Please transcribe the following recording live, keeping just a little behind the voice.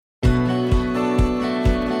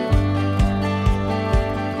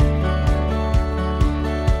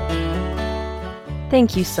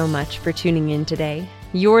Thank you so much for tuning in today.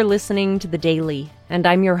 You're listening to The Daily, and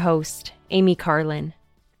I'm your host, Amy Carlin.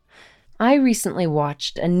 I recently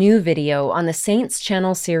watched a new video on the Saints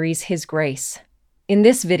channel series His Grace. In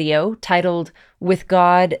this video, titled, "With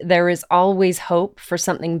God, There Is Always Hope for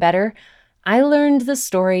Something Better," I learned the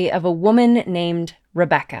story of a woman named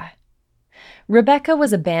Rebecca. Rebecca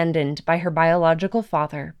was abandoned by her biological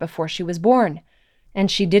father before she was born, and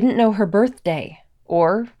she didn't know her birthday,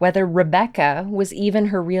 or whether Rebecca was even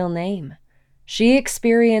her real name. She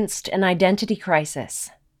experienced an identity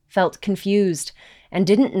crisis, felt confused, and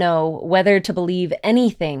didn't know whether to believe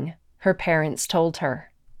anything her parents told her.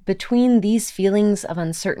 Between these feelings of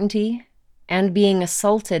uncertainty and being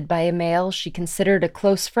assaulted by a male she considered a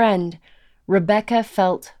close friend, Rebecca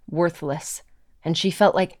felt worthless, and she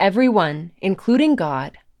felt like everyone, including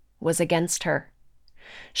God, was against her.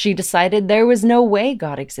 She decided there was no way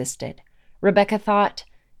God existed. Rebecca thought,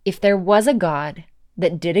 if there was a God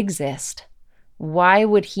that did exist, why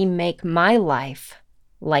would he make my life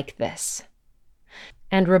like this?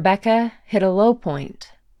 And Rebecca hit a low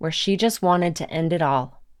point where she just wanted to end it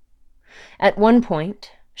all. At one point,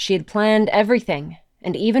 she had planned everything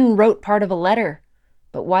and even wrote part of a letter,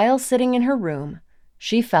 but while sitting in her room,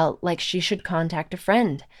 she felt like she should contact a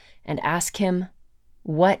friend and ask him,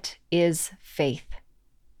 "What is faith?"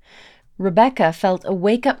 Rebecca felt a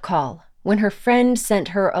wake-up call when her friend sent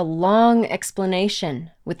her a long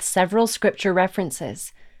explanation with several scripture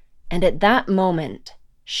references, and at that moment,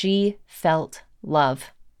 she felt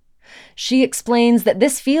love. She explains that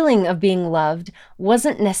this feeling of being loved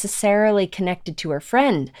wasn't necessarily connected to her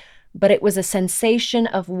friend, but it was a sensation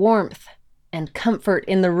of warmth and comfort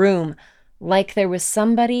in the room, like there was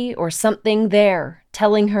somebody or something there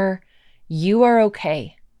telling her, "You are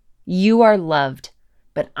okay, you are loved,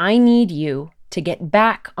 but I need you to get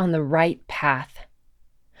back on the right path."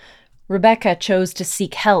 Rebecca chose to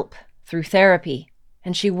seek help through therapy,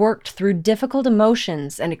 and she worked through difficult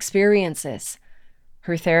emotions and experiences.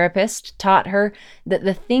 Her therapist taught her that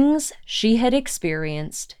the things she had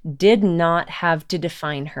experienced did not have to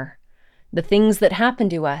define her. The things that happen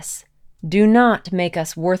to us do not make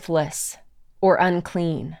us worthless or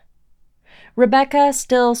unclean. Rebecca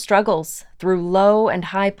still struggles through low and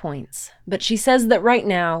high points, but she says that right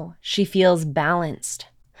now she feels balanced.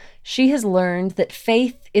 She has learned that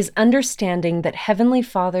faith is understanding that Heavenly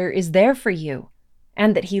Father is there for you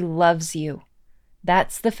and that He loves you.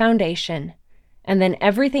 That's the foundation, and then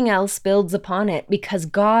everything else builds upon it because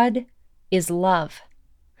God is love.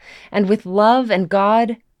 And with love and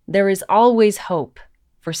God, there is always hope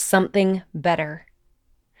for something better.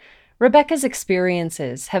 Rebecca's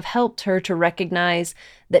experiences have helped her to recognize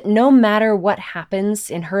that no matter what happens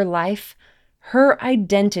in her life, her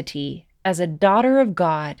identity as a daughter of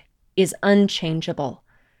God is unchangeable,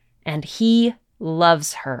 and He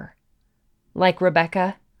loves her. Like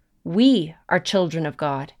Rebecca, we are children of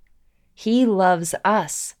God. He loves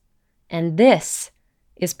us, and this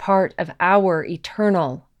is part of our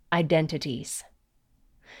eternal identities.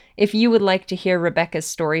 If you would like to hear Rebecca's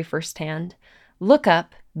story firsthand, look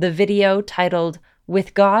up the video titled,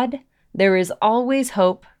 "With God, There Is Always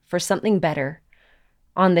Hope for Something Better,"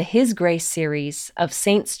 on the His Grace series of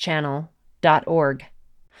saintschannel.org.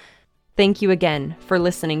 Thank you again for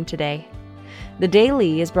listening today. The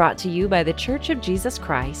Daily is brought to you by The Church of Jesus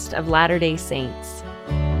Christ of Latter-day Saints.